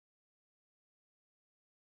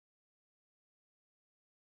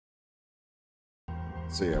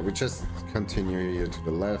So yeah, we just continue here to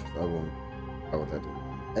the left. I won't cover that in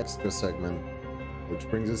an extra segment, which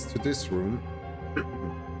brings us to this room,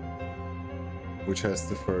 which has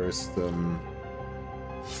the first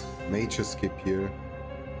major skip here,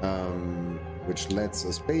 which lets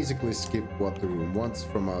us basically skip what the room wants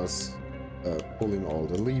from us, pulling all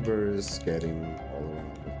the levers, getting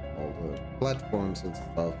all the platforms and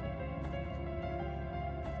stuff.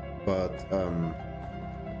 But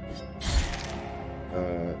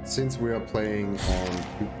since we are playing on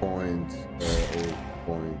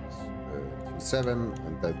 2.0.27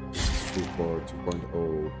 and that is true for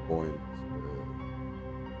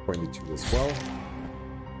 2.0.22 as well,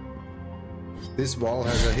 this wall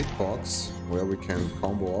has a hitbox where we can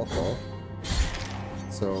combo off of.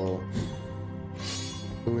 So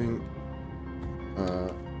doing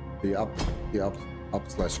the up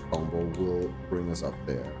slash combo will bring us up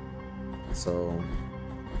there. So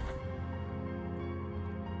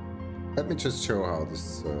let me just show how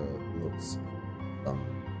this looks done.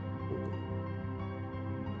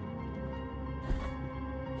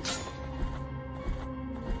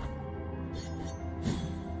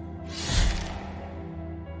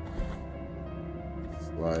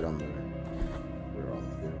 Slide on there. We're up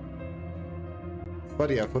here. But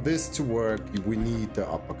yeah, for this to work, we need the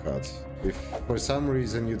uppercut. If for some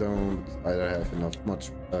reason you don't either have not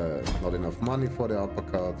enough money for the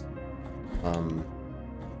uppercut,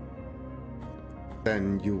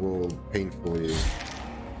 then you will painfully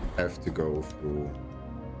have to go through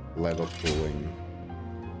lever pulling.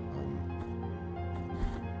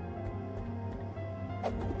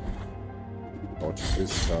 Watch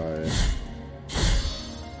this guy.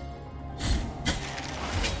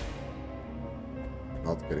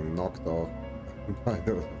 Not getting knocked off by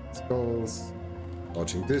the skulls.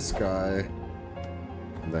 Watching this guy.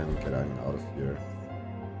 And then getting out of here.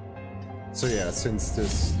 So yeah, since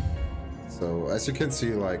this... So as you can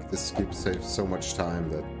see, like, the skip saves so much time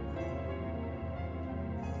that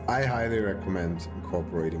I highly recommend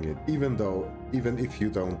incorporating it, even if you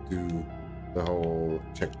don't do the whole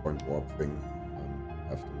checkpoint warp thing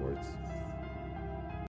afterwards.